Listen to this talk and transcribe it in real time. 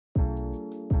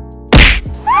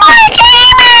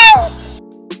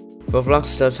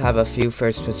Roblox does have a few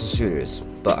first-person shooters,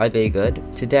 but are they good?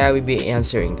 Today I will be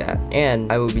answering that, and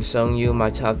I will be showing you my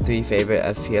top 3 favorite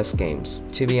FPS games.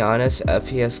 To be honest,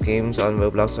 FPS games on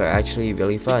Roblox are actually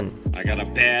really fun. I got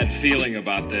a bad feeling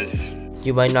about this.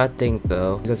 You might not think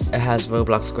though, because it has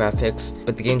Roblox graphics,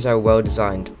 but the games are well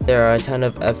designed. There are a ton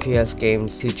of FPS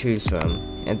games to choose from,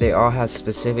 and they all have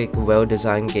specific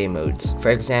well-designed game modes. For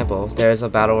example, there is a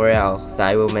Battle Royale that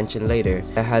I will mention later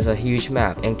that has a huge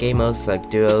map and game modes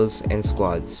like duos and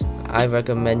squads. I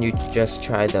recommend you just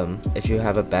try them if you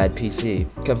have a bad PC.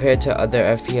 Compared to other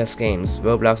FPS games,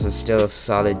 Roblox is still a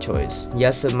solid choice.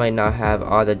 Yes, it might not have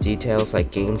all the details like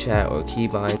game chat or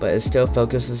keybind, but it still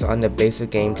focuses on the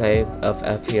basic gameplay of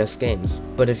FPS games.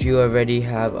 But if you already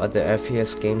have other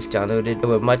FPS games downloaded, I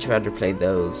would much rather play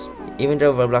those. Even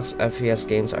though Roblox FPS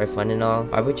games are fun and all,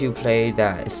 why would you play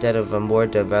that instead of a more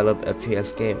developed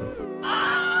FPS game?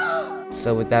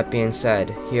 So with that being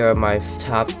said, here are my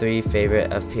top 3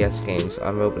 favorite FPS games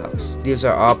on Roblox. These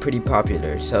are all pretty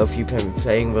popular, so if you've been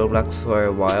playing Roblox for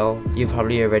a while, you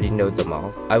probably already know them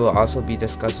all. I will also be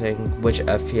discussing which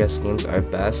FPS games are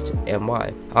best and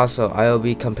why. Also, I will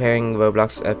be comparing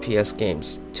Roblox FPS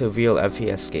games to real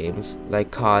FPS games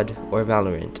like COD or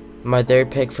Valorant. My third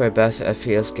pick for best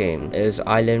FPS game is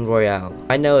Island Royale.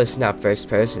 I know it's not first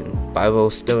person, but I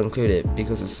will still include it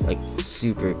because it's like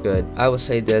super good. I would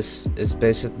say this is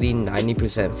basically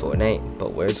 90% Fortnite,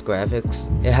 but where's graphics?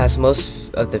 It has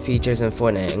most of the features in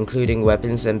Fortnite, including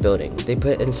weapons and building. They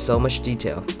put in so much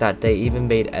detail that they even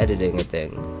made editing a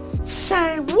thing.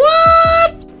 Say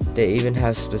what? They even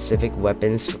have specific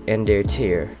weapons in their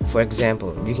tier. For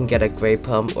example, you can get a gray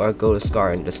pump or a gold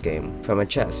scar in this game from a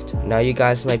chest. Now you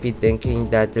guys might be thinking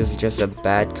that this is just a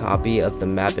bad copy of the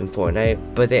map in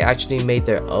Fortnite, but they actually made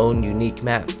their own unique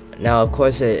map. Now of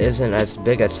course it isn't as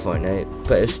big as Fortnite,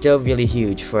 but it's still really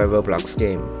huge for a Roblox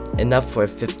game. Enough for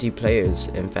 50 players,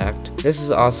 in fact. This is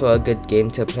also a good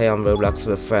game to play on Roblox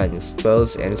with friends.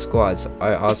 Duos and squads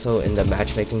are also in the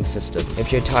matchmaking system.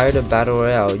 If you're tired of Battle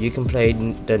Royale, you can play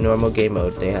the normal game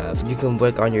mode they have. You can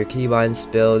work on your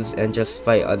keybinds, builds, and just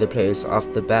fight other players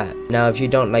off the bat. Now if you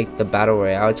don't like the Battle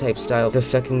Royale type style, the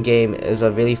second game is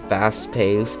a really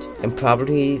fast-paced and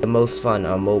probably the most fun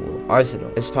on mobile.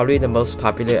 Arsenal is probably the most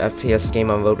popular FPS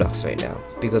game on Roblox right now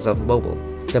because of mobile.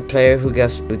 The player who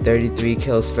gets 33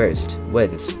 kills first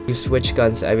wins. You switch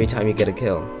guns every time you get a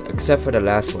kill, except for the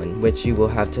last one, which you will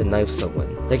have to knife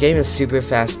someone. The game is super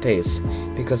fast paced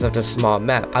because of the small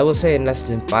map. I will say in less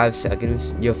than 5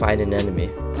 seconds, you'll find an enemy.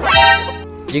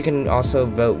 You can also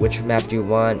vote which map you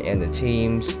want and the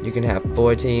teams. You can have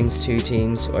 4 teams, 2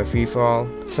 teams, or free-for-all.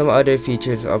 Some other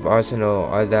features of Arsenal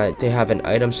are that they have an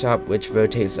item shop which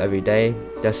rotates every day.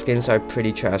 The skins are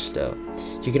pretty trash though.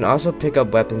 You can also pick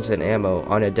up weapons and ammo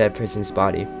on a dead person's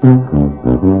body.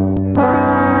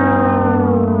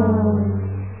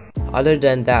 Other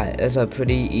than that, it's a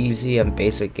pretty easy and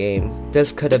basic game.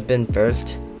 This could have been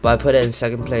first, but I put it in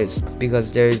second place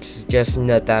because there's just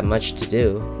not that much to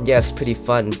do. Yeah, it's pretty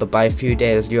fun, but by a few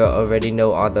days you'll already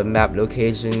know all the map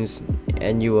locations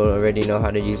and you will already know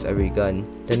how to use every gun.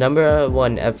 The number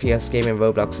 1 FPS game in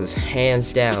Roblox is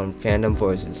hands down Phantom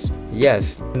Forces.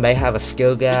 Yes, it may have a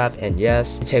skill gap, and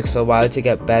yes, it takes a while to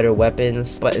get better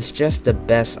weapons, but it's just the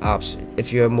best option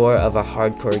if you're more of a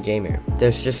hardcore gamer.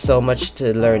 There's just so much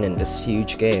to learn in this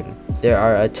huge game. There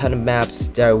are a ton of maps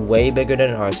that are way bigger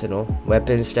than Arsenal,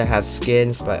 weapons that have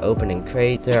skins by opening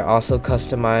crates. There are also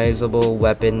customizable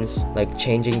weapons like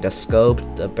changing the scope,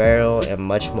 the barrel, and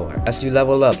much more. As you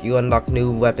level up, you unlock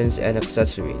new weapons and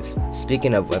accessories.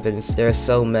 Speaking of weapons, there are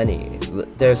so many.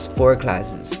 There's 4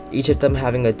 classes, each of them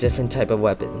having a different type of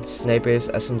weapon. Snipers,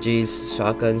 SMGs,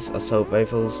 shotguns, assault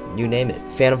rifles, you name it.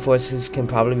 Phantom Forces can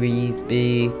probably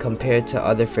be compared to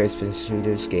other first-person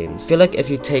shooters games. I feel like if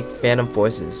you take Phantom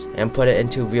Forces and put it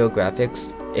into real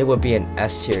graphics, it would be an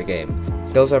S tier game.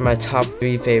 Those are my top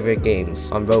 3 favorite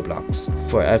games on Roblox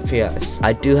for FPS.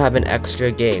 I do have an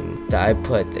extra game that I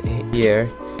put here,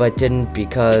 but didn't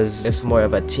because it's more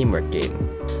of a teamwork game.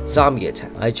 Zombie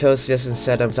Attack. I chose this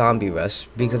instead of Zombie Rush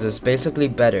because it's basically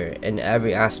better in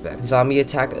every aspect. Zombie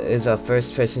Attack is a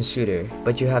first-person shooter,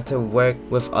 but you have to work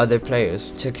with other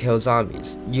players to kill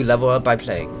zombies. You level up by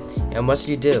playing, and once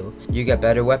you do, you get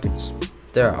better weapons.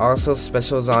 There are also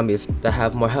special zombies that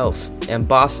have more health, and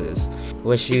bosses,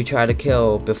 which you try to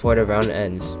kill before the round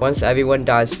ends. Once everyone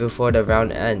dies before the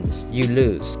round ends, you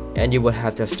lose, and you would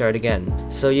have to start again.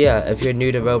 So yeah, if you're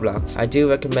new to Roblox, I do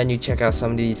recommend you check out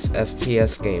some of these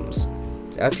FPS games.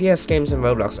 FPS games in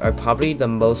Roblox are probably the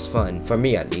most fun, for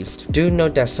me at least. Do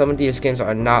note that some of these games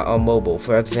are not on mobile,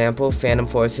 for example Phantom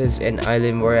Forces and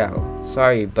Island Royale.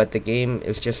 Sorry, but the game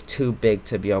is just too big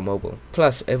to be on mobile.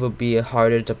 Plus, it would be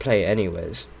harder to play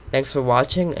anyways. Thanks for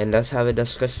watching, and let's have a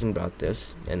discussion about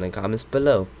this in the comments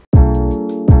below.